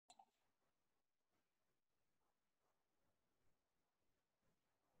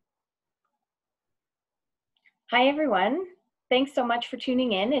Hi, everyone. Thanks so much for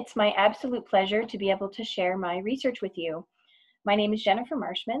tuning in. It's my absolute pleasure to be able to share my research with you. My name is Jennifer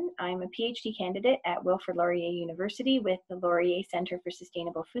Marshman. I'm a PhD candidate at Wilfrid Laurier University with the Laurier Center for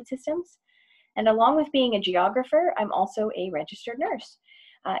Sustainable Food Systems. And along with being a geographer, I'm also a registered nurse.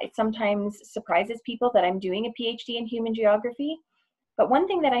 It sometimes surprises people that I'm doing a PhD in human geography. But one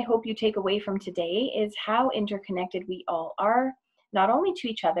thing that I hope you take away from today is how interconnected we all are, not only to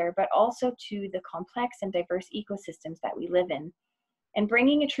each other, but also to the complex and diverse ecosystems that we live in. And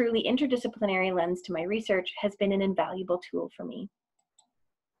bringing a truly interdisciplinary lens to my research has been an invaluable tool for me.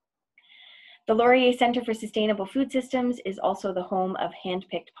 The Laurier Center for Sustainable Food Systems is also the home of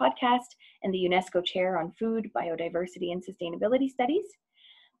Handpicked Podcast and the UNESCO Chair on Food, Biodiversity, and Sustainability Studies.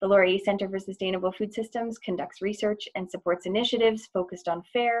 The Laurier Center for Sustainable Food Systems conducts research and supports initiatives focused on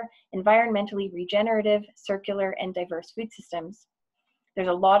fair, environmentally regenerative, circular, and diverse food systems. There's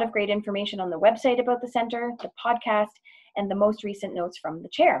a lot of great information on the website about the center, the podcast, and the most recent notes from the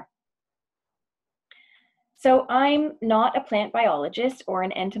chair. So I'm not a plant biologist or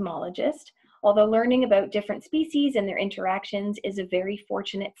an entomologist, although learning about different species and their interactions is a very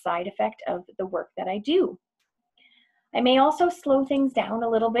fortunate side effect of the work that I do. I may also slow things down a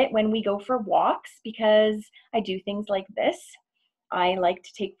little bit when we go for walks because I do things like this. I like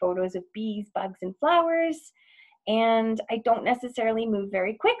to take photos of bees, bugs, and flowers. And I don't necessarily move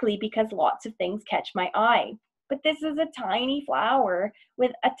very quickly because lots of things catch my eye. But this is a tiny flower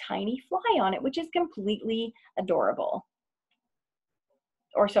with a tiny fly on it, which is completely adorable.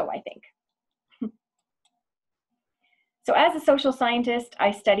 Or so I think. So as a social scientist,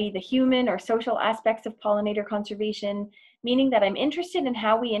 I study the human or social aspects of pollinator conservation, meaning that I'm interested in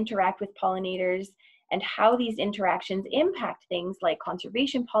how we interact with pollinators and how these interactions impact things like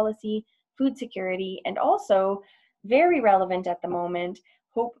conservation policy, food security, and also, very relevant at the moment,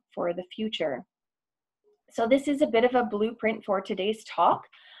 hope for the future. So this is a bit of a blueprint for today's talk.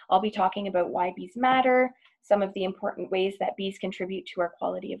 I'll be talking about why bees matter, some of the important ways that bees contribute to our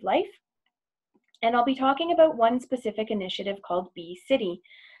quality of life, and I'll be talking about one specific initiative called Bee City.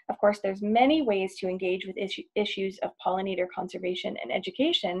 Of course, there's many ways to engage with issues of pollinator conservation and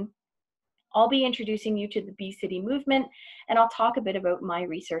education. I'll be introducing you to the Bee City movement, and I'll talk a bit about my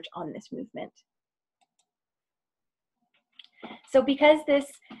research on this movement. So because this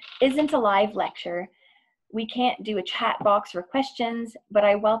isn't a live lecture, we can't do a chat box for questions, but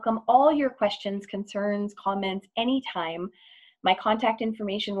I welcome all your questions, concerns, comments anytime. My contact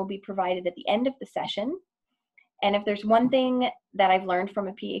information will be provided at the end of the session. And if there's one thing that I've learned from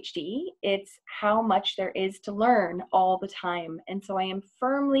a PhD, it's how much there is to learn all the time. And so I am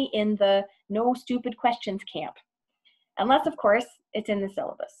firmly in the no stupid questions camp, unless of course it's in the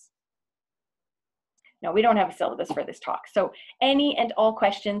syllabus. No, we don't have a syllabus for this talk. So any and all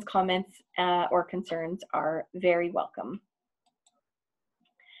questions, comments, or concerns are very welcome.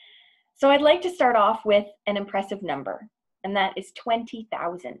 So I'd like to start off with an impressive number, and that is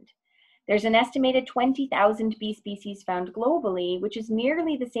 20,000. There's an estimated 20,000 bee species found globally, which is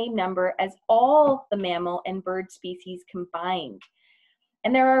nearly the same number as all the mammal and bird species combined.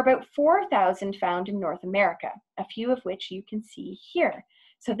 And there are about 4,000 found in North America, a few of which you can see here.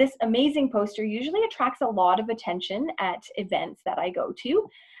 So this amazing poster usually attracts a lot of attention at events that I go to.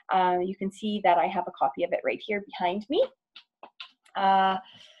 You can see that I have a copy of it right here behind me.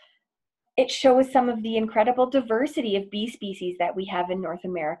 It shows some of the incredible diversity of bee species that we have in North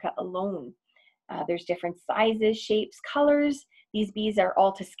America alone. There's different sizes, shapes, colors. These bees are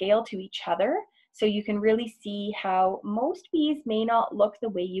all to scale to each other. So you can really see how most bees may not look the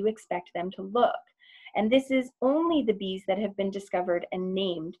way you expect them to look. And this is only the bees that have been discovered and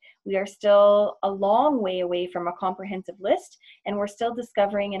named. We are still a long way away from a comprehensive list, and we're still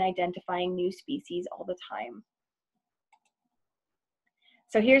discovering and identifying new species all the time.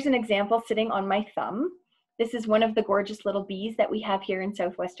 So here's an example sitting on my thumb. This is one of the gorgeous little bees that we have here in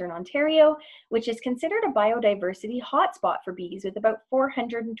southwestern Ontario, which is considered a biodiversity hotspot for bees with about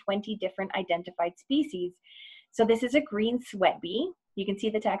 420 different identified species. So this is a green sweat bee. You can see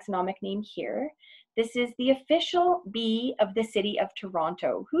the taxonomic name here. This is the official bee of the city of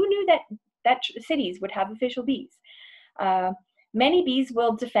Toronto. Who knew that cities would have official bees? Many bees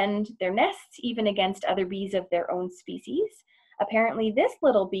will defend their nests even against other bees of their own species. Apparently this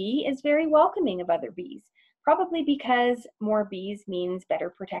little bee is very welcoming of other bees, probably because more bees means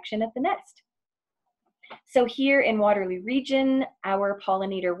better protection at the nest. So here in Waterloo Region, our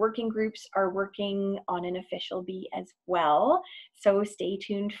pollinator working groups are working on an official bee as well. So stay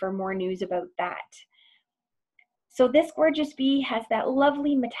tuned for more news about that. So this gorgeous bee has that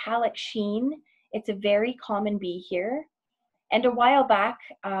lovely metallic sheen. It's a very common bee here. And a while back,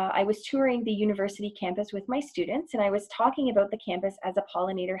 I was touring the university campus with my students, and I was talking about the campus as a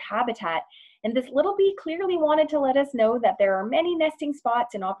pollinator habitat. And this little bee clearly wanted to let us know that there are many nesting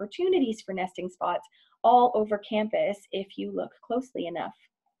spots and opportunities for nesting spots all over campus if you look closely enough.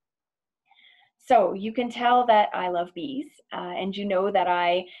 So you can tell that I love bees, and you know that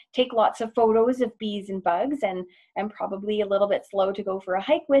I take lots of photos of bees and bugs, and I'm probably a little bit slow to go for a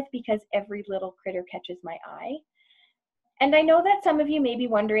hike with because every little critter catches my eye. And I know that some of you may be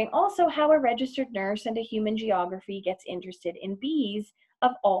wondering also how a registered nurse and a human geography gets interested in bees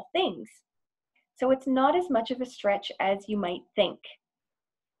of all things. So it's not as much of a stretch as you might think.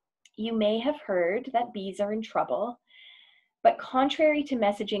 You may have heard that bees are in trouble, but contrary to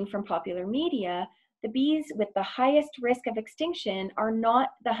messaging from popular media, the bees with the highest risk of extinction are not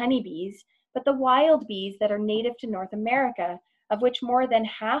the honeybees, but the wild bees that are native to North America, of which more than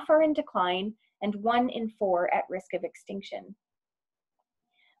half are in decline and 1 in 4 at risk of extinction.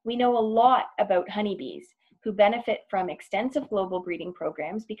 We know a lot about honeybees, who benefit from extensive global breeding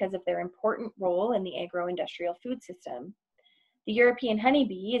programs because of their important role in the agro-industrial food system. The European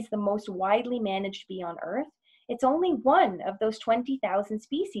honeybee is the most widely managed bee on Earth. It's only one of those 20,000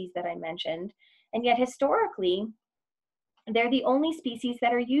 species that I mentioned, and yet historically, they're the only species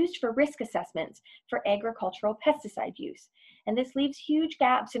that are used for risk assessments for agricultural pesticide use. And this leaves huge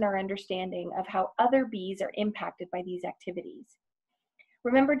gaps in our understanding of how other bees are impacted by these activities.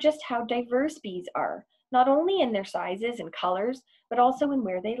 Remember just how diverse bees are, not only in their sizes and colors, but also in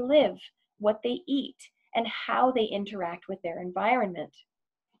where they live, what they eat, and how they interact with their environment.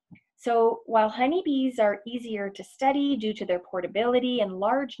 So while honeybees are easier to study due to their portability and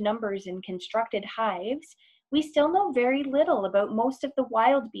large numbers in constructed hives, we still know very little about most of the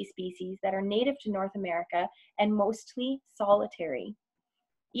wild bee species that are native to North America and mostly solitary.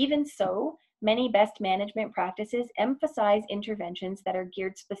 Even so, many best management practices emphasize interventions that are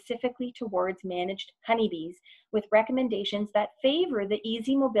geared specifically towards managed honeybees, with recommendations that favor the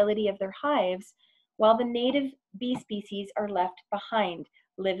easy mobility of their hives, while the native bee species are left behind,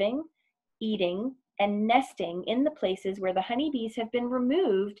 living, eating, and nesting in the places where the honeybees have been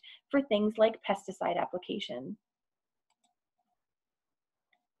removed for things like pesticide application.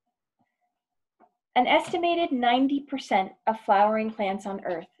 An estimated 90% of flowering plants on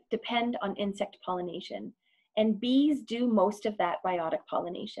Earth depend on insect pollination, and bees do most of that biotic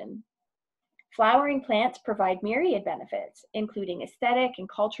pollination. Flowering plants provide myriad benefits, including aesthetic and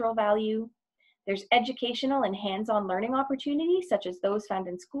cultural value. There's educational and hands-on learning opportunities, such as those found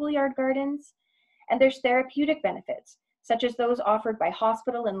in schoolyard gardens. And there's therapeutic benefits, such as those offered by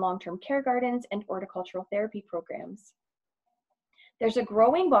hospital and long-term care gardens and horticultural therapy programs. There's a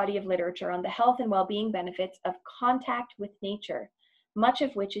growing body of literature on the health and well-being benefits of contact with nature, much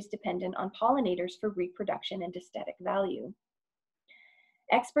of which is dependent on pollinators for reproduction and aesthetic value.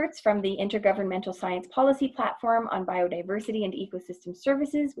 Experts from the Intergovernmental Science Policy Platform on Biodiversity and Ecosystem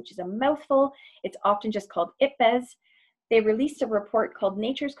Services, which is a mouthful, it's often just called IPBES, they released a report called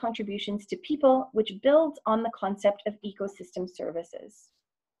Nature's Contributions to People, which builds on the concept of ecosystem services.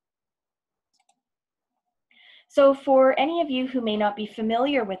 So for any of you who may not be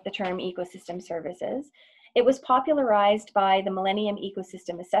familiar with the term ecosystem services, it was popularized by the Millennium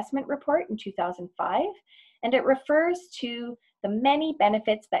Ecosystem Assessment Report in 2005, and it refers to the many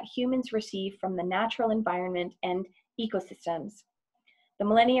benefits that humans receive from the natural environment and ecosystems. The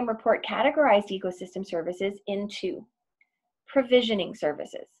Millennium Report categorized ecosystem services into provisioning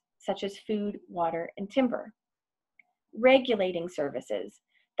services, such as food, water, and timber. Regulating services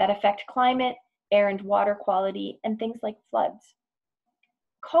that affect climate, air and water quality, and things like floods.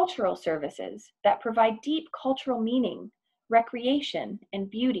 Cultural services that provide deep cultural meaning, recreation, and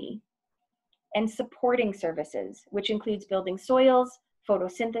beauty. And supporting services, which includes building soils,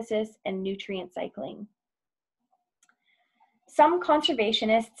 photosynthesis, and nutrient cycling. Some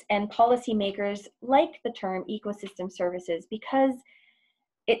conservationists and policymakers like the term ecosystem services because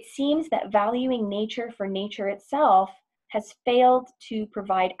it seems that valuing nature for nature itself has failed to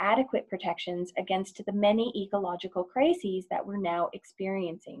provide adequate protections against the many ecological crises that we're now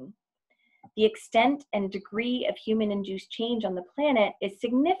experiencing. The extent and degree of human-induced change on the planet is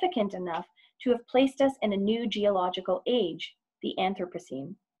significant enough to have placed us in a new geological age, the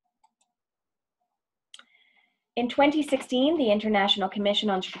Anthropocene. In 2016, the International Commission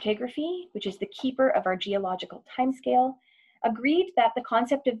on Stratigraphy, which is the keeper of our geological timescale, agreed that the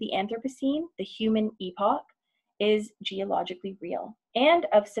concept of the Anthropocene, the human epoch, is geologically real and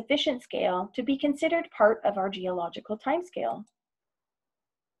of sufficient scale to be considered part of our geological timescale.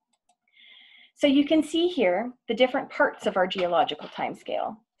 So you can see here the different parts of our geological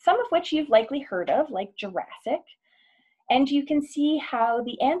timescale, some of which you've likely heard of, like Jurassic, And you can see how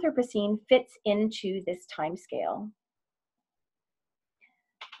the Anthropocene fits into this time scale.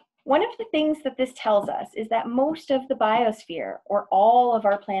 One of the things that this tells us is that most of the biosphere, or all of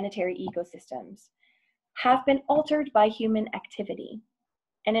our planetary ecosystems, have been altered by human activity.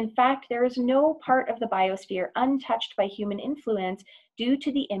 And in fact, there is no part of the biosphere untouched by human influence due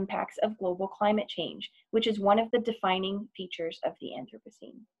to the impacts of global climate change, which is one of the defining features of the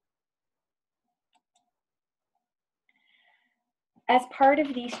Anthropocene. As part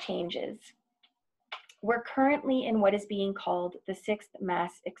of these changes, we're currently in what is being called the sixth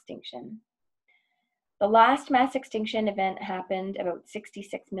mass extinction. The last mass extinction event happened about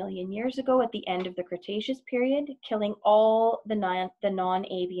 66 million years ago at the end of the Cretaceous period, killing all the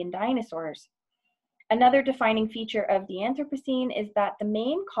non-avian dinosaurs. Another defining feature of the Anthropocene is that the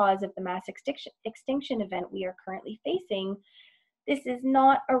main cause of the mass extinction event we are currently facing, this is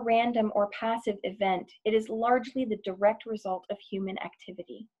not a random or passive event. It is largely the direct result of human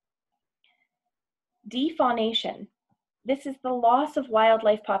activity. Defaunation. This is the loss of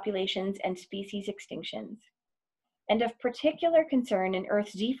wildlife populations and species extinctions. And of particular concern in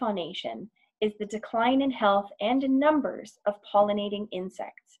Earth's defaunation is the decline in health and in numbers of pollinating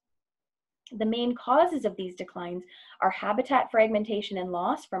insects. The main causes of these declines are habitat fragmentation and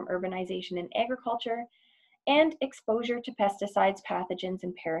loss from urbanization and agriculture, and exposure to pesticides, pathogens,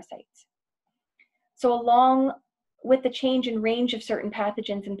 and parasites. So along with the change in range of certain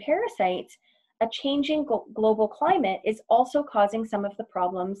pathogens and parasites, a changing global climate is also causing some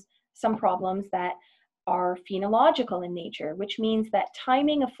problems that are phenological in nature, which means that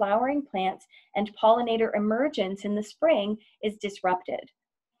timing of flowering plants and pollinator emergence in the spring is disrupted.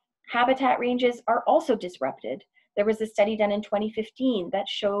 Habitat ranges are also disrupted. There was a study done in 2015 that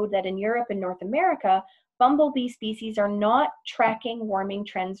showed that in Europe and North America, bumblebee species are not tracking warming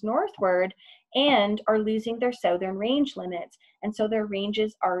trends northward and are losing their southern range limits, and so their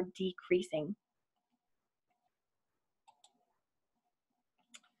ranges are decreasing.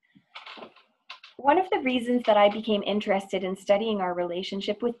 One of the reasons that I became interested in studying our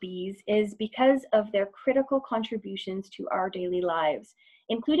relationship with bees is because of their critical contributions to our daily lives,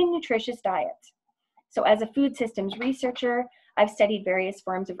 including nutritious diets. So as a food systems researcher, I've studied various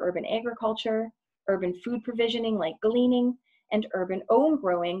forms of urban agriculture, urban food provisioning like gleaning, and urban own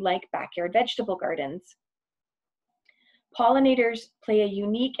growing like backyard vegetable gardens. Pollinators play a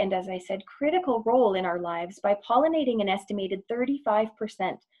unique and, as I said, critical role in our lives by pollinating an estimated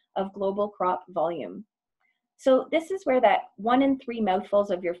 35% of global crop volume. So this is where that 1 in 3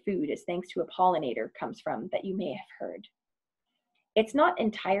 mouthfuls of your food is thanks to a pollinator comes from that you may have heard. It's not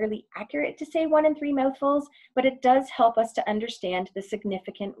entirely accurate to say 1 in 3 mouthfuls, but it does help us to understand the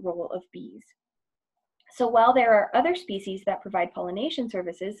significant role of bees. So while there are other species that provide pollination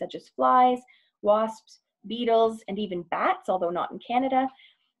services, such as flies, wasps, beetles, and even bats, although not in Canada,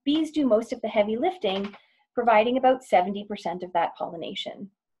 bees do most of the heavy lifting, providing about 70% of that pollination.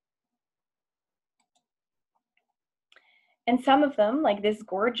 And some of them, like this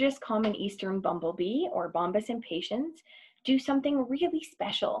gorgeous common eastern bumblebee, or Bombus impatiens, do something really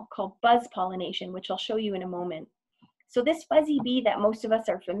special called buzz pollination, which I'll show you in a moment. So this fuzzy bee that most of us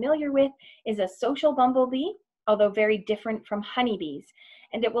are familiar with is a social bumblebee, although very different from honeybees,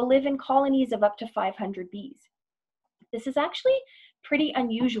 and it will live in colonies of up to 500 bees. This is actually pretty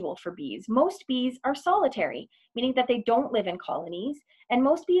unusual for bees. Most bees are solitary, meaning that they don't live in colonies, and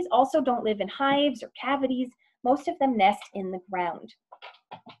most bees also don't live in hives or cavities. Most of them nest in the ground.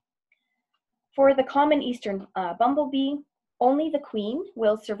 For the common eastern bumblebee, only the queen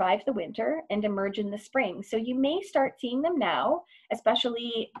will survive the winter and emerge in the spring. So you may start seeing them now,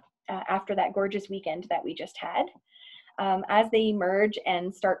 especially after that gorgeous weekend that we just had, as they emerge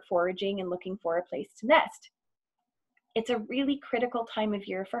and start foraging and looking for a place to nest. It's a really critical time of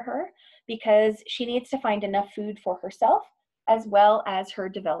year for her because she needs to find enough food for herself as well as her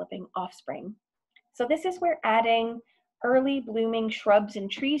developing offspring. So this is where adding early blooming shrubs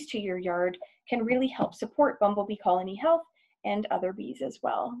and trees to your yard can really help support bumblebee colony health and other bees as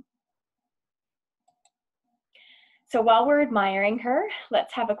well. So while we're admiring her,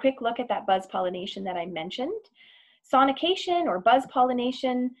 let's have a quick look at that buzz pollination that I mentioned. Sonication or buzz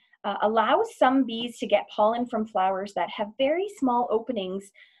pollination allows some bees to get pollen from flowers that have very small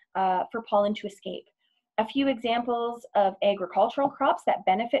openings for pollen to escape. A few examples of agricultural crops that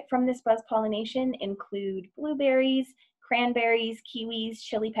benefit from this buzz pollination include blueberries, cranberries, kiwis,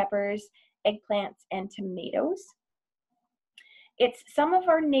 chili peppers, eggplants, and tomatoes. It's some of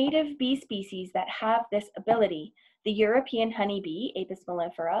our native bee species that have this ability. The European honeybee, Apis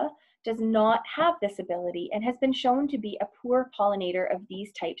mellifera, does not have this ability and has been shown to be a poor pollinator of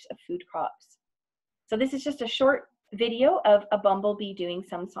these types of food crops. So this is just a short video of a bumblebee doing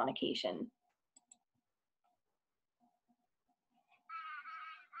some sonication.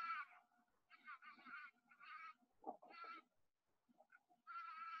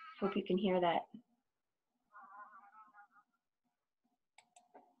 Hope you can hear that.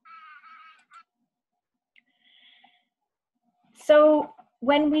 So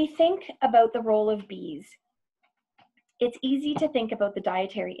when we think about the role of bees, it's easy to think about the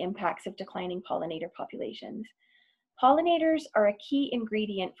dietary impacts of declining pollinator populations. Pollinators are a key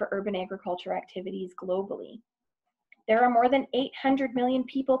ingredient for urban agriculture activities globally. There are more than 800 million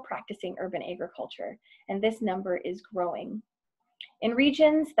people practicing urban agriculture, and this number is growing. In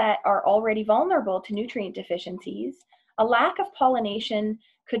regions that are already vulnerable to nutrient deficiencies, a lack of pollination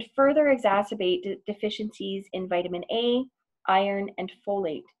could further exacerbate deficiencies in vitamin A, iron, and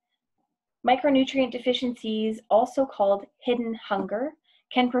folate. Micronutrient deficiencies, also called hidden hunger,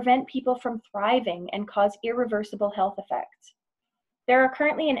 can prevent people from thriving and cause irreversible health effects. There are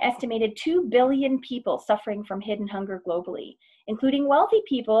currently an estimated 2 billion people suffering from hidden hunger globally, including wealthy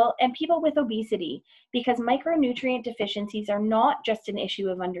people and people with obesity, because micronutrient deficiencies are not just an issue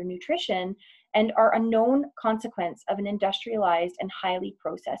of undernutrition and are a known consequence of an industrialized and highly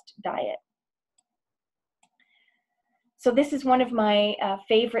processed diet. So this is one of my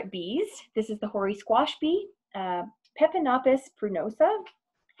favorite bees. This is the hoary squash bee, Pepinopus prunosa.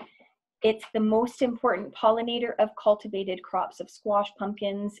 It's the most important pollinator of cultivated crops of squash,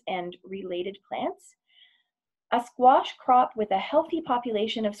 pumpkins, and related plants. A squash crop with a healthy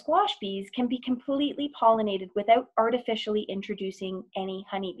population of squash bees can be completely pollinated without artificially introducing any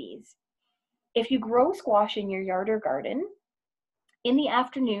honeybees. If you grow squash in your yard or garden, in the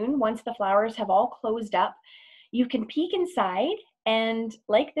afternoon, once the flowers have all closed up, you can peek inside, and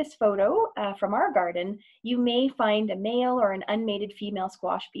like this photo from our garden, you may find a male or an unmated female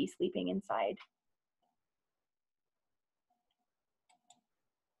squash bee sleeping inside.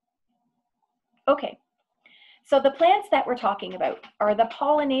 Okay, so the plants that we're talking about are the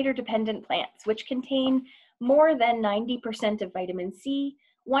pollinator-dependent plants, which contain more than 90% of vitamin C,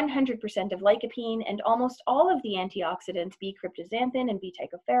 100% of lycopene, and almost all of the antioxidants B-cryptoxanthin and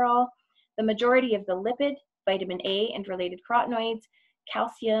B-tocopherol, the majority of the lipid, vitamin A and related carotenoids,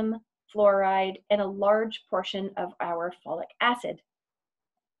 calcium, fluoride, and a large portion of our folic acid.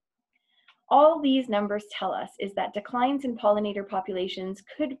 All these numbers tell us is that declines in pollinator populations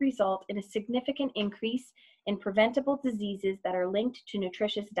could result in a significant increase in preventable diseases that are linked to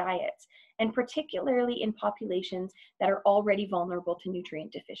nutritious diets, and particularly in populations that are already vulnerable to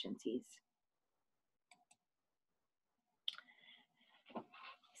nutrient deficiencies.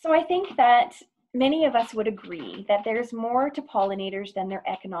 So I think that many of us would agree that there's more to pollinators than their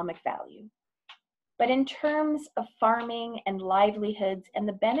economic value. But in terms of farming and livelihoods and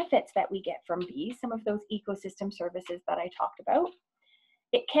the benefits that we get from bees, some of those ecosystem services that I talked about,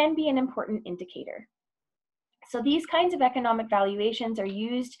 it can be an important indicator. So these kinds of economic valuations are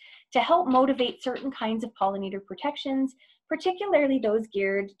used to help motivate certain kinds of pollinator protections, particularly those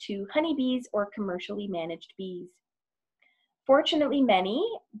geared to honeybees or commercially managed bees. Fortunately, many,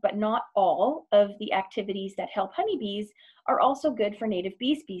 but not all, of the activities that help honeybees are also good for native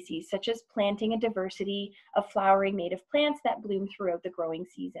bee species, such as planting a diversity of flowering native plants that bloom throughout the growing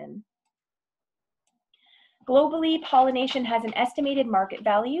season. Globally, pollination has an estimated market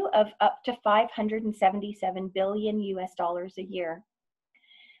value of up to $577 billion a year.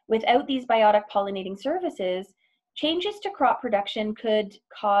 Without these biotic pollinating services, changes to crop production could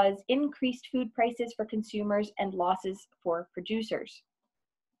cause increased food prices for consumers and losses for producers.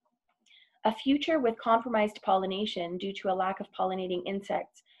 A future with compromised pollination due to a lack of pollinating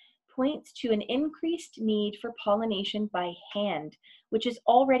insects points to an increased need for pollination by hand, which is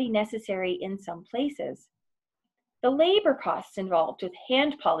already necessary in some places. The labor costs involved with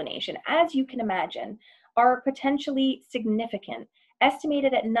hand pollination, as you can imagine, are potentially significant,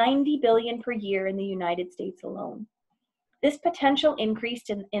 estimated at $90 billion per year in the United States alone. This potential increase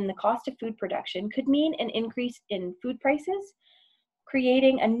in the cost of food production could mean an increase in food prices,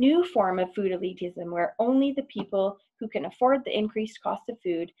 creating a new form of food elitism where only the people who can afford the increased cost of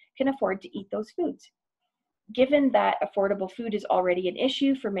food can afford to eat those foods. Given that affordable food is already an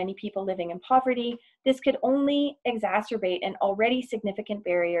issue for many people living in poverty, this could only exacerbate an already significant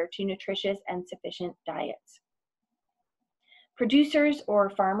barrier to nutritious and sufficient diets. Producers or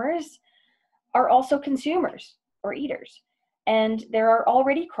farmers are also consumers or eaters, and there are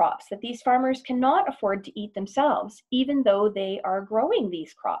already crops that these farmers cannot afford to eat themselves, even though they are growing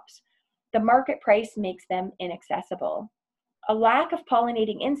these crops. The market price makes them inaccessible. A lack of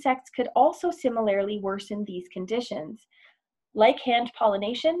pollinating insects could also similarly worsen these conditions. Like hand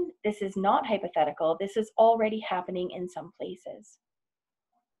pollination, this is not hypothetical. This is already happening in some places.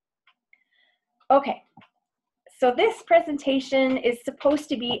 Okay, so this presentation is supposed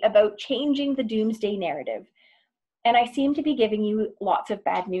to be about changing the doomsday narrative, and I seem to be giving you lots of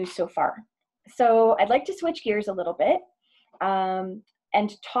bad news so far. So I'd like to switch gears a little bit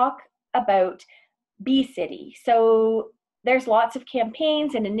and talk about Bee City. So there's lots of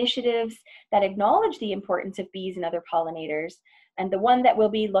campaigns and initiatives that acknowledge the importance of bees and other pollinators, and the one that we'll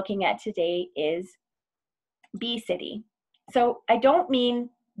be looking at today is Bee City. So I don't mean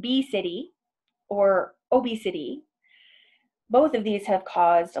Bee City or obesity. Both of these have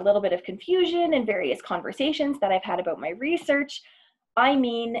caused a little bit of confusion in various conversations that I've had about my research. I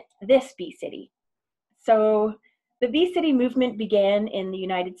mean this Bee City. So the Bee City movement began in the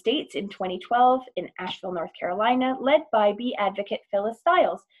United States in 2012 in Asheville, North Carolina, led by bee advocate Phyllis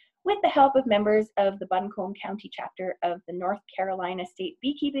Stiles, with the help of members of the Buncombe County chapter of the North Carolina State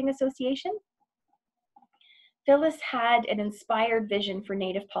Beekeeping Association. Phyllis had an inspired vision for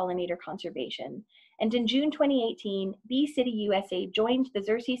native pollinator conservation, and in June 2018, Bee City USA joined the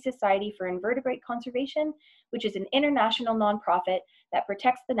Xerces Society for Invertebrate Conservation, which is an international nonprofit that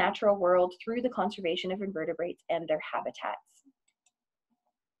protects the natural world through the conservation of invertebrates and their habitats.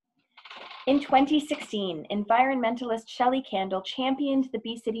 In 2016, environmentalist Shelley Candle championed the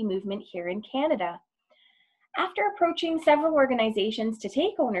Bee City movement here in Canada. After approaching several organizations to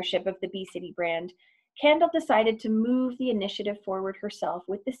take ownership of the Bee City brand, Candle decided to move the initiative forward herself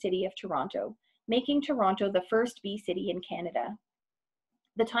with the City of Toronto, making Toronto the first bee city in Canada.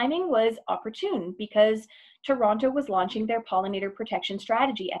 The timing was opportune because Toronto was launching their pollinator protection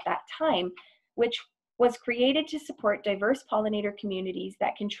strategy at that time, which was created to support diverse pollinator communities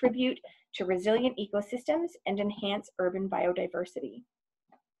that contribute to resilient ecosystems and enhance urban biodiversity.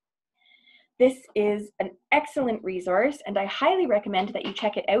 This is an excellent resource, and I highly recommend that you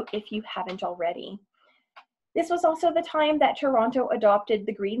check it out if you haven't already. This was also the time that Toronto adopted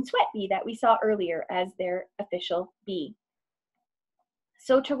the green sweat bee that we saw earlier as their official bee.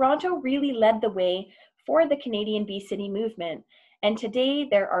 So Toronto really led the way for the Canadian Bee City movement, and today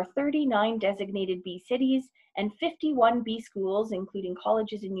there are 39 designated bee cities and 51 bee schools, including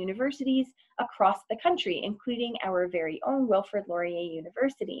colleges and universities, across the country, including our very own Wilfrid Laurier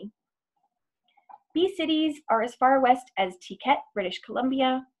University. Bee cities are as far west as Tiquette, British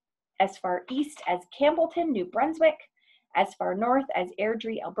Columbia, as far east as Campbellton, New Brunswick, as far north as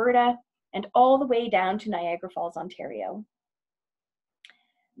Airdrie, Alberta, and all the way down to Niagara Falls, Ontario.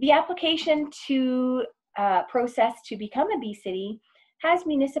 The application to process to become a bee city has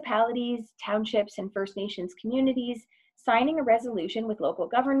municipalities, townships, and First Nations communities signing a resolution with local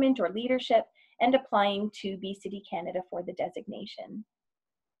government or leadership and applying to Bee City Canada for the designation.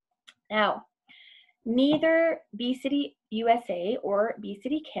 Now, neither Bee City USA or Bee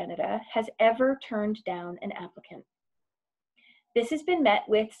City Canada has ever turned down an applicant. This has been met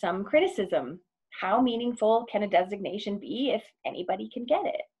with some criticism. How meaningful can a designation be if anybody can get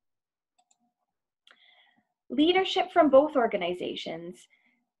it? Leadership from both organizations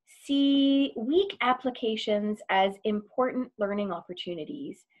see weak applications as important learning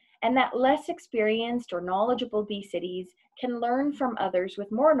opportunities, and that less experienced or knowledgeable bee cities can learn from others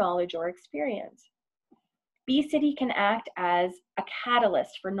with more knowledge or experience. Bee City can act as a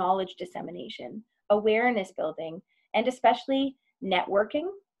catalyst for knowledge dissemination, awareness building, and especially networking,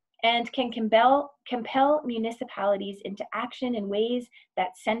 and can compel municipalities into action in ways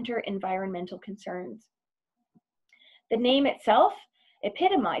that center environmental concerns. The name itself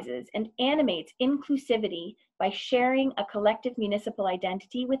epitomizes and animates inclusivity by sharing a collective municipal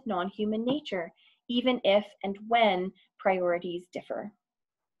identity with non-human nature, even if and when priorities differ.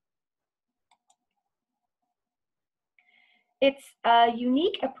 It's a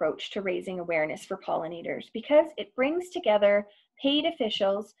unique approach to raising awareness for pollinators because it brings together paid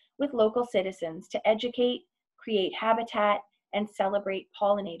officials with local citizens to educate, create habitat, and celebrate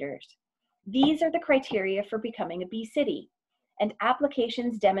pollinators. These are the criteria for becoming a bee city, and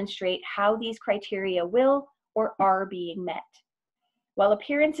applications demonstrate how these criteria will or are being met. While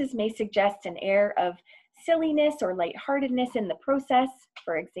appearances may suggest an air of silliness or lightheartedness in the process,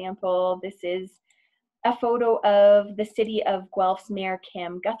 for example, this is a photo of the city of Guelph's Mayor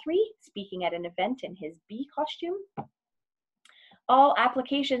Cam Guthrie speaking at an event in his bee costume. All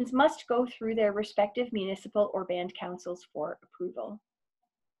applications must go through their respective municipal or band councils for approval.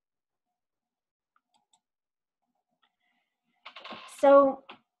 So,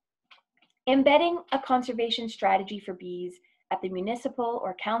 embedding a conservation strategy for bees at the municipal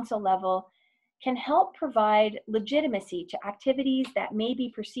or council level can help provide legitimacy to activities that may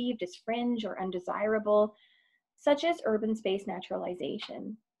be perceived as fringe or undesirable, such as urban space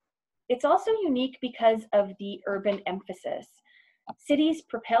naturalization. It's also unique because of the urban emphasis. Cities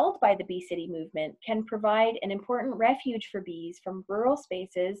propelled by the Bee City movement can provide an important refuge for bees from rural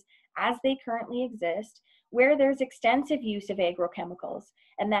spaces as they currently exist, where there's extensive use of agrochemicals,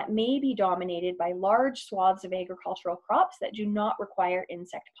 and that may be dominated by large swaths of agricultural crops that do not require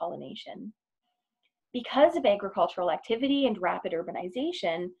insect pollination. Because of agricultural activity and rapid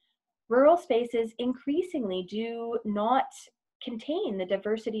urbanization, rural spaces increasingly do not contain the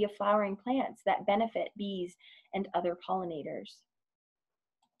diversity of flowering plants that benefit bees and other pollinators.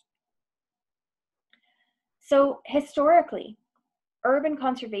 So historically, urban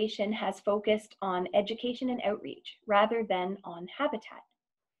conservation has focused on education and outreach rather than on habitat.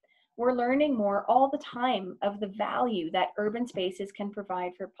 We're learning more all the time of the value that urban spaces can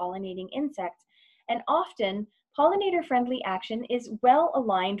provide for pollinating insects, and often pollinator-friendly action is well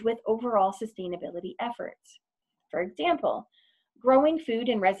aligned with overall sustainability efforts. For example, growing food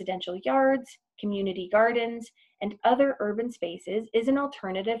in residential yards, community gardens, and other urban spaces is an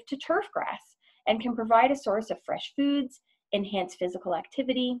alternative to turf grass and can provide a source of fresh foods, enhance physical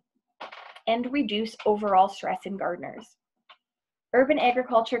activity, and reduce overall stress in gardeners. Urban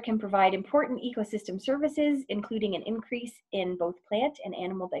agriculture can provide important ecosystem services, including an increase in both plant and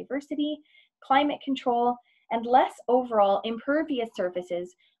animal diversity, climate control, and less overall impervious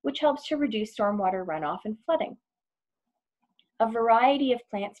surfaces, which helps to reduce stormwater runoff and flooding. A variety of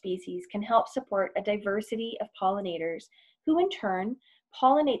plant species can help support a diversity of pollinators, who in turn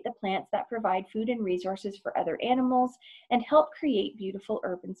pollinate the plants that provide food and resources for other animals and help create beautiful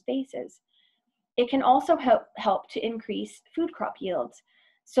urban spaces. It can also help to increase food crop yields.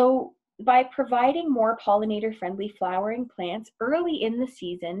 So by providing more pollinator-friendly flowering plants early in the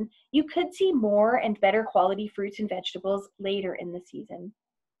season, you could see more and better quality fruits and vegetables later in the season.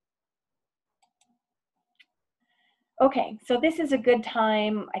 Okay, so this is a good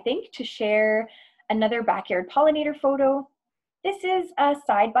time, I think, to share another backyard pollinator photo. This is a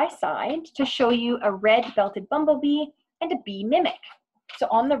side-by-side to show you a red-belted bumblebee and a bee mimic. So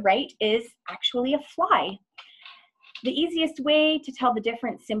on the right is actually a fly. The easiest way to tell the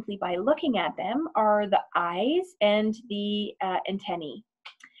difference simply by looking at them are the eyes and the antennae.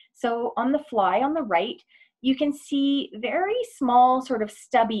 So on the fly on the right, you can see very small sort of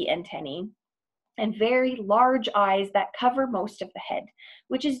stubby antennae and very large eyes that cover most of the head,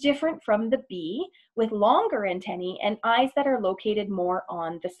 which is different from the bee with longer antennae and eyes that are located more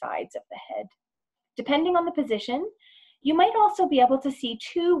on the sides of the head. Depending on the position, you might also be able to see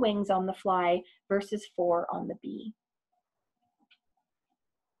 2 wings on the fly versus 4 on the bee.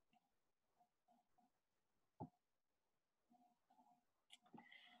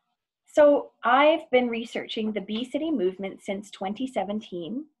 So I've been researching the Bee City movement since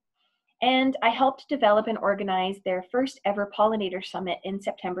 2017. And I helped develop and organize their first ever pollinator summit in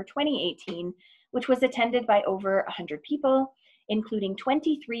September 2018, which was attended by over 100 people, including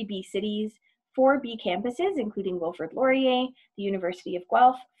 23 bee cities, 4 bee campuses, including Wilfrid Laurier, the University of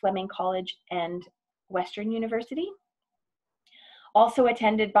Guelph, Fleming College, and Western University. Also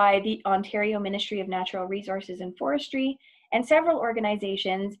attended by the Ontario Ministry of Natural Resources and Forestry, and several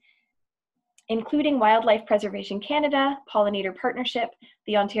organizations, including Wildlife Preservation Canada, Pollinator Partnership,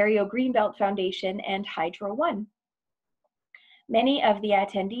 the Ontario Greenbelt Foundation, and Hydro One. Many of the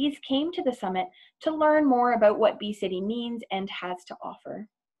attendees came to the summit to learn more about what Bee City means and has to offer.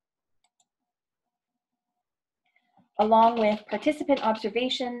 Along with participant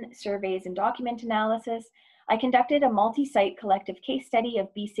observation, surveys, and document analysis, I conducted a multi-site collective case study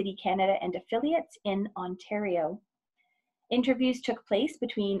of Bee City Canada and affiliates in Ontario. Interviews took place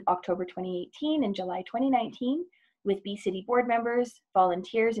between October 2018 and July 2019 with Bee City board members,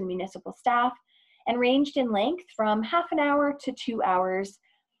 volunteers, and municipal staff, and ranged in length from half an hour to 2 hours.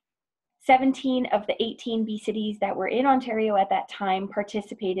 17 of the 18 bee cities that were in Ontario at that time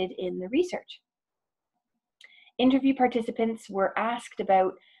participated in the research. Interview participants were asked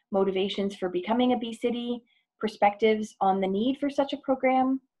about motivations for becoming a bee city, perspectives on the need for such a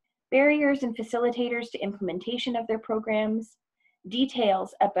program, barriers and facilitators to implementation of their programs,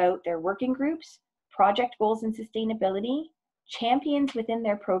 details about their working groups, project goals and sustainability, champions within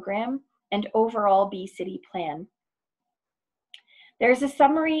their program, and overall Bee City plan. There's a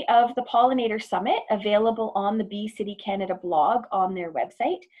summary of the Pollinator Summit available on the Bee City Canada blog on their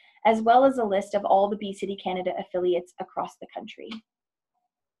website, as well as a list of all the Bee City Canada affiliates across the country.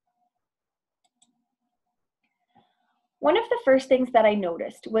 One of the first things that I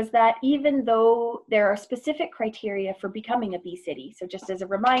noticed was that even though there are specific criteria for becoming a bee city, so just as a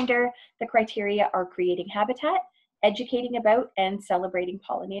reminder, the criteria are creating habitat, educating about and celebrating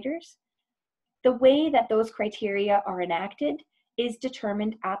pollinators, The way that those criteria are enacted is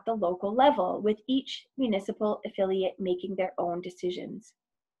determined at the local level, with each municipal affiliate making their own decisions.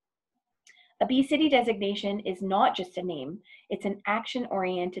 A Bee City designation is not just a name, it's an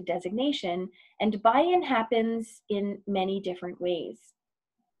action-oriented designation, and buy-in happens in many different ways.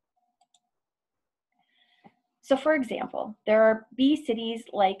 So for example, there are bee cities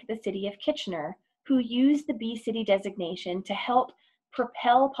like the city of Kitchener who use the Bee City designation to help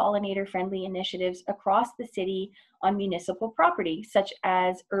propel pollinator-friendly initiatives across the city on municipal property, such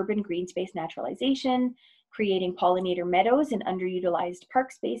as urban green space naturalization, creating pollinator meadows in underutilized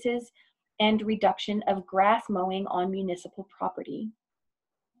park spaces, and reduction of grass mowing on municipal property.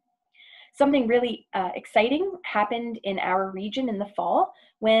 Something really exciting happened in our region in the fall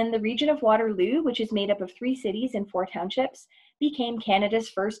when the region of Waterloo, which is made up of 3 cities and 4 townships, became Canada's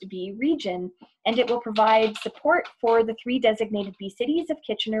first bee region, and it will provide support for the 3 designated bee cities of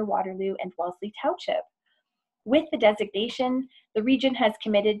Kitchener, Waterloo, and Wellesley Township. With the designation, the region has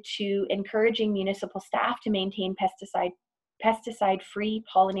committed to encouraging municipal staff to maintain pesticide-free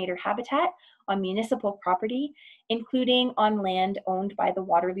pollinator habitat on municipal property, including on land owned by the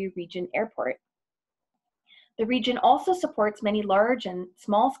Waterloo Region Airport. The region also supports many large and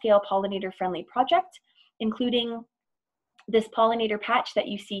small-scale pollinator-friendly projects, including this pollinator patch that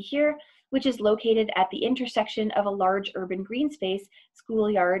you see here, which is located at the intersection of a large urban green space,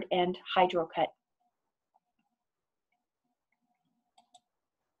 schoolyard, and hydrocut.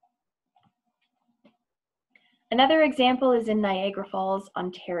 Another example is in Niagara Falls,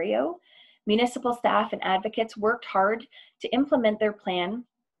 Ontario. Municipal staff and advocates worked hard to implement their plan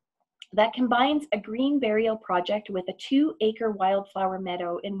that combines a green burial project with a 2-acre wildflower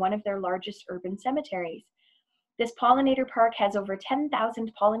meadow in one of their largest urban cemeteries. This pollinator park has over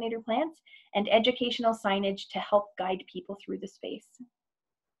 10,000 pollinator plants and educational signage to help guide people through the space.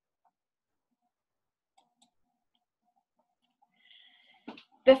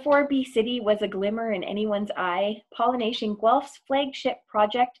 Before Bee City was a glimmer in anyone's eye, Pollination Guelph's flagship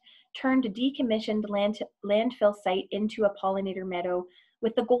project turned a decommissioned landfill site into a pollinator meadow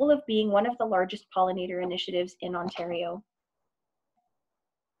with the goal of being one of the largest pollinator initiatives in Ontario.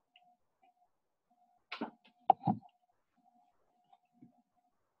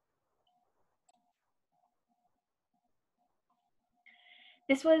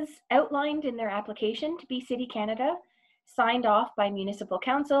 This was outlined in their application to Bee City Canada, signed off by Municipal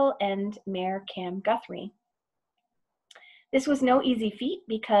Council and Mayor Cam Guthrie. This was no easy feat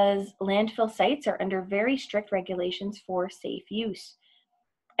because landfill sites are under very strict regulations for safe use.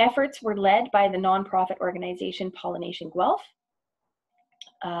 Efforts were led by the nonprofit organization Pollination Guelph,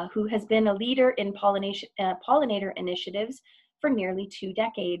 who has been a leader in pollinator initiatives for nearly 2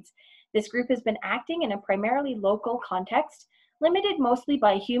 decades. This group has been acting in a primarily local context, limited mostly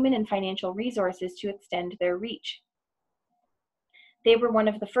by human and financial resources to extend their reach. They were one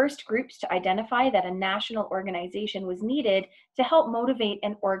of the first groups to identify that a national organization was needed to help motivate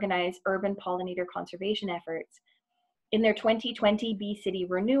and organize urban pollinator conservation efforts. In their 2020 Bee City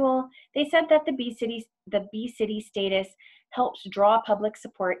renewal, they said that the Bee City status helps draw public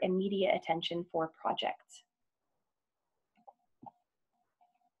support and media attention for projects.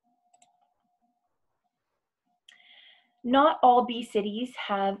 Not all Bee cities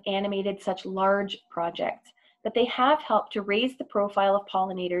have animated such large projects, but they have helped to raise the profile of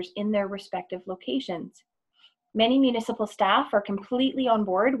pollinators in their respective locations. Many municipal staff are completely on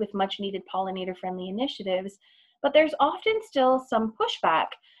board with much needed pollinator-friendly initiatives, but there's often still some pushback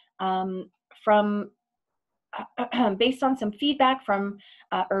based on some feedback from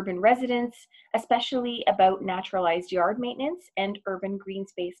urban residents, especially about naturalized yard maintenance and urban green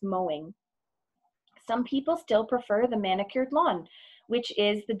space mowing. Some people still prefer the manicured lawn, which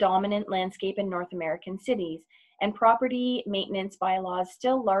is the dominant landscape in North American cities, and property maintenance bylaws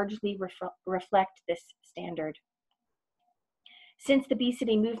still largely reflect this standard. Since the Bee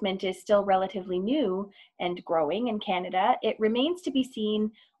City movement is still relatively new and growing in Canada, it remains to be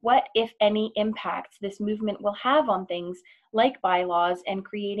seen what, if any, impacts this movement will have on things like bylaws and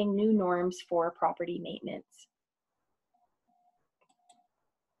creating new norms for property maintenance.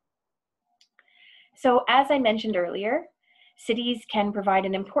 So, as I mentioned earlier, cities can provide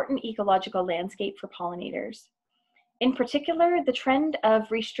an important ecological landscape for pollinators. In particular, the trend of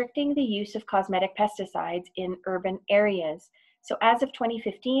restricting the use of cosmetic pesticides in urban areas. So as of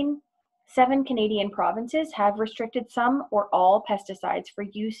 2015, 7 Canadian provinces have restricted some or all pesticides for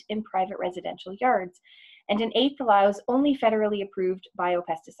use in private residential yards, and an 8th allows only federally approved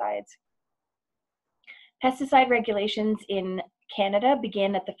biopesticides. Pesticide regulations in Canada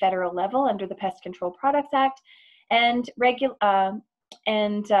begin at the federal level under the Pest Control Products Act, and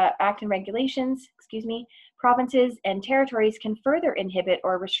Act and regulations, provinces and territories can further inhibit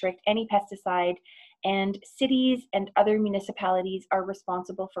or restrict any pesticide, and cities and other municipalities are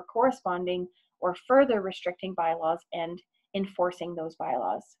responsible for corresponding or further restricting bylaws and enforcing those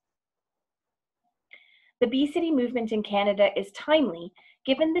bylaws. The Bee City movement in Canada is timely,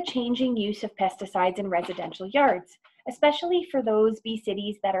 given the changing use of pesticides in residential yards, especially for those bee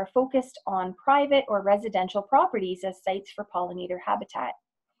cities that are focused on private or residential properties as sites for pollinator habitat.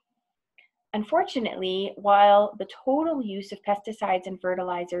 Unfortunately, while the total use of pesticides and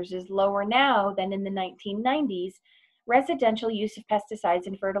fertilizers is lower now than in the 1990s, residential use of pesticides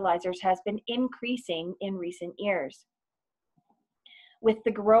and fertilizers has been increasing in recent years. With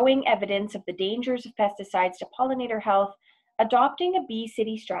the growing evidence of the dangers of pesticides to pollinator health, adopting a bee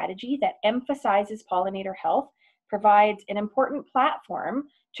city strategy that emphasizes pollinator health provides an important platform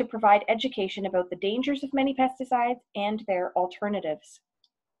to provide education about the dangers of many pesticides and their alternatives.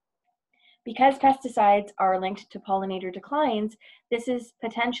 Because pesticides are linked to pollinator declines, this is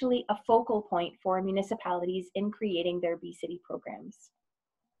potentially a focal point for municipalities in creating their bee city programs.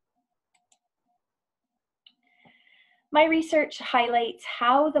 My research highlights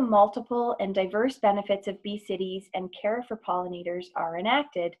how the multiple and diverse benefits of bee cities and care for pollinators are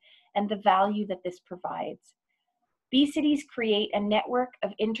enacted and the value that this provides. Bee cities create a network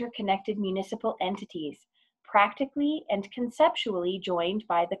of interconnected municipal entities, practically and conceptually joined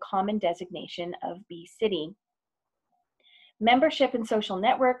by the common designation of bee city. Membership in social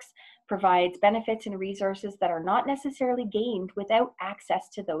networks provides benefits and resources that are not necessarily gained without access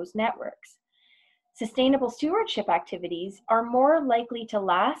to those networks. Sustainable stewardship activities are more likely to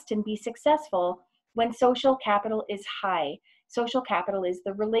last and be successful when social capital is high. Social capital is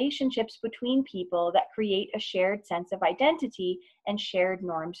the relationships between people that create a shared sense of identity and shared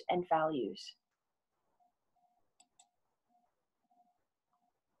norms and values.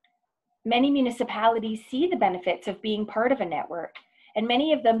 Many municipalities see the benefits of being part of a network, and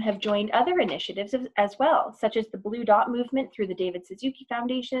many of them have joined other initiatives as well, such as the Blue Dot movement through the David Suzuki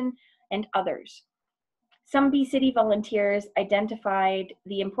Foundation and others. Some Bee City volunteers identified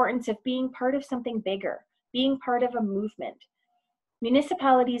the importance of being part of something bigger, being part of a movement.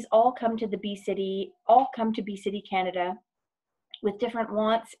 Municipalities all come to Bee City Canada with different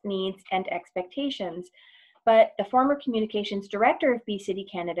wants, needs, and expectations. But the former communications director of Bee City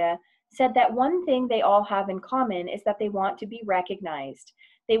Canada said that one thing they all have in common is that they want to be recognized.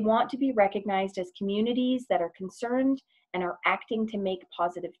 They want to be recognized as communities that are concerned and are acting to make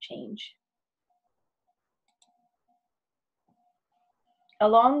positive change.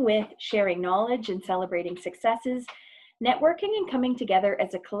 Along with sharing knowledge and celebrating successes, networking and coming together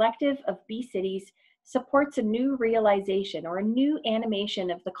as a collective of bee cities supports a new realization or a new animation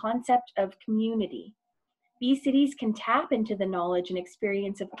of the concept of community. Bee cities can tap into the knowledge and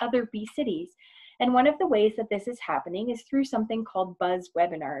experience of other bee cities, and one of the ways that this is happening is through something called buzz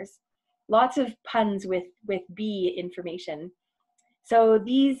webinars. Lots of puns with bee information. So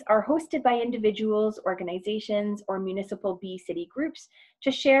these are hosted by individuals, organizations, or municipal bee city groups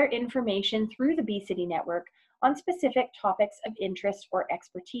to share information through the Bee City Network on specific topics of interest or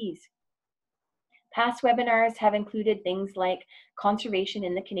expertise. Past webinars have included things like conservation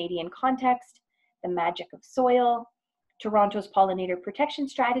in the Canadian context, the magic of soil, Toronto's pollinator protection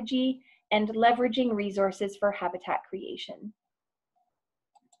strategy, and leveraging resources for habitat creation.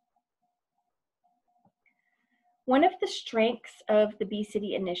 One of the strengths of the Bee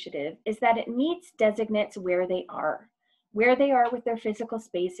City initiative is that it meets designates where they are with their physical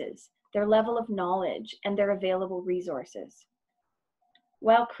spaces, their level of knowledge, and their available resources.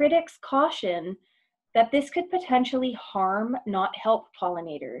 While critics caution that this could potentially harm, not help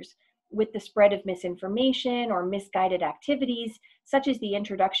pollinators, with the spread of misinformation or misguided activities, such as the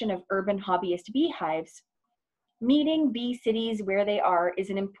introduction of urban hobbyist beehives, meeting bee cities where they are is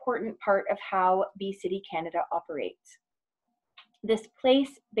an important part of how Bee City Canada operates. This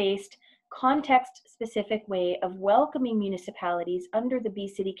place-based, context-specific way of welcoming municipalities under the Bee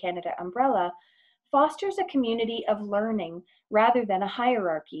City Canada umbrella fosters a community of learning rather than a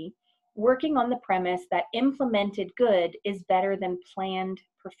hierarchy, working on the premise that implemented good is better than planned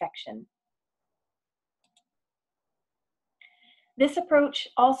perfection. This approach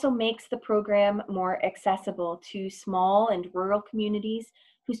also makes the program more accessible to small and rural communities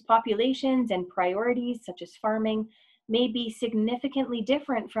whose populations and priorities, such as farming, may be significantly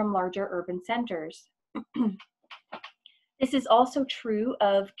different from larger urban centers. This is also true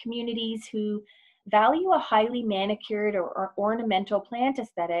of communities who value a highly manicured or ornamental plant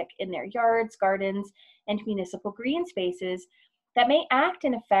aesthetic in their yards, gardens, and municipal green spaces that may act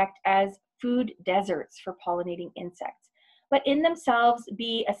in effect as food deserts for pollinating insects, but in themselves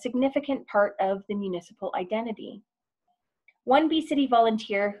be a significant part of the municipal identity. One Bee City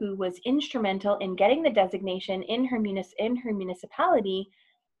volunteer who was instrumental in getting the designation in her municipality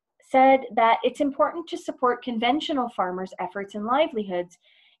said that it's important to support conventional farmers' efforts and livelihoods,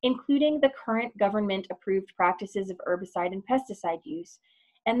 including the current government-approved practices of herbicide and pesticide use,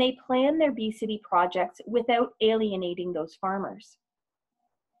 and they plan their Bee City projects without alienating those farmers.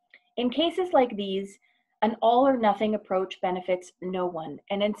 In cases like these, an all-or-nothing approach benefits no one,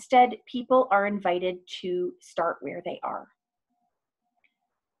 and instead, people are invited to start where they are.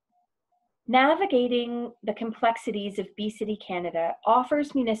 Navigating the complexities of Bee City, Canada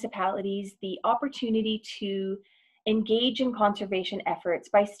offers municipalities the opportunity to engage in conservation efforts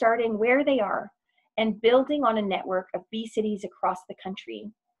by starting where they are and building on a network of Bee Cities across the country.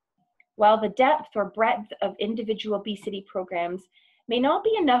 While the depth or breadth of individual Bee City programs may not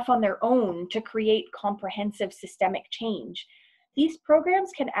be enough on their own to create comprehensive systemic change, these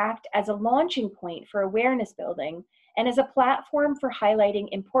programs can act as a launching point for awareness building and as a platform for highlighting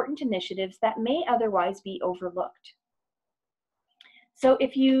important initiatives that may otherwise be overlooked. So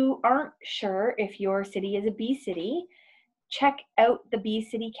if you aren't sure if your city is a Bee City, check out the Bee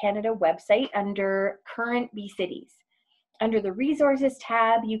City Canada website under Current Bee Cities. Under the Resources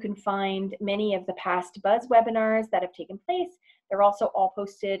tab, you can find many of the past Buzz webinars that have taken place. They're also all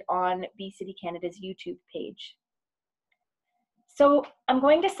posted on Bee City Canada's YouTube page. So I'm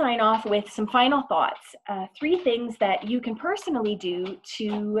going to sign off with some final thoughts, 3 things that you can personally do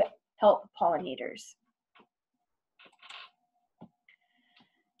to help pollinators.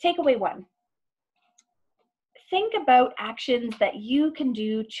 Takeaway 1. Think about actions that you can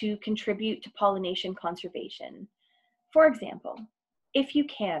do to contribute to pollination conservation. For example, if you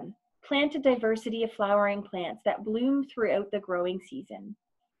can, plant a diversity of flowering plants that bloom throughout the growing season.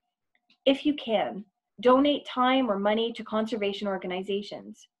 If you can, donate time or money to conservation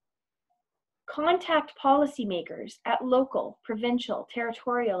organizations. Contact policymakers at local, provincial,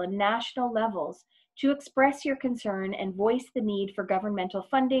 territorial, and national levels to express your concern and voice the need for governmental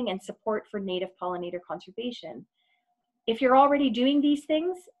funding and support for native pollinator conservation. If you're already doing these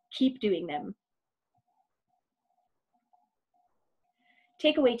things, keep doing them.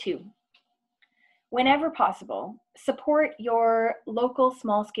 Takeaway 2. Whenever possible, support your local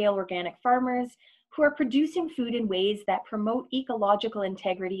small-scale organic farmers who are producing food in ways that promote ecological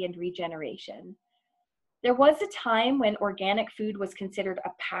integrity and regeneration. There was a time when organic food was considered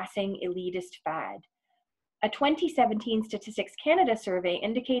a passing elitist fad. A 2017 Statistics Canada survey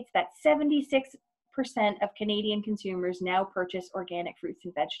indicates that 76% of Canadian consumers now purchase organic fruits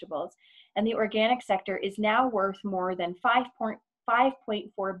and vegetables, and the organic sector is now worth more than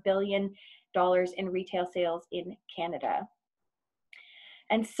 $5.4 billion in retail sales in Canada.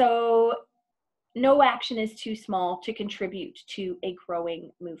 And so no action is too small to contribute to a growing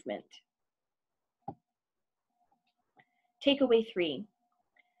movement. Takeaway 3.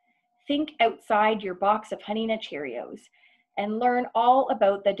 Think outside your box of Honey Nut Cheerios and learn all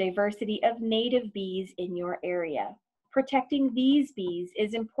about the diversity of native bees in your area. Protecting these bees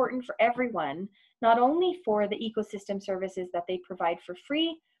is important for everyone, not only for the ecosystem services that they provide for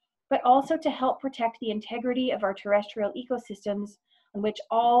free, but also to help protect the integrity of our terrestrial ecosystems on which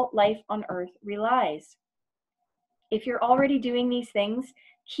all life on Earth relies. If you're already doing these things,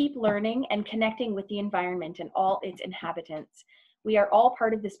 keep learning and connecting with the environment and all its inhabitants. We are all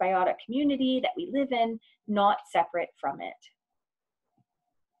part of this biotic community that we live in, not separate from it.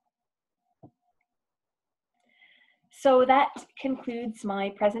 So that concludes my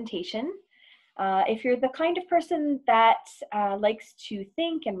presentation. If you're the kind of person that likes to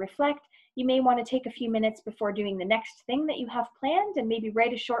think and reflect, you may want to take a few minutes before doing the next thing that you have planned and maybe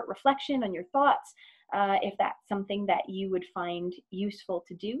write a short reflection on your thoughts if that's something that you would find useful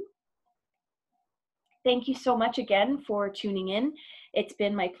to do. Thank you so much again for tuning in. It's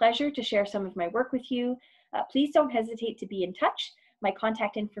been my pleasure to share some of my work with you. Please don't hesitate to be in touch. My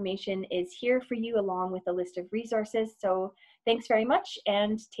contact information is here for you along with a list of resources. So thanks very much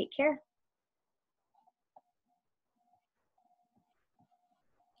and take care.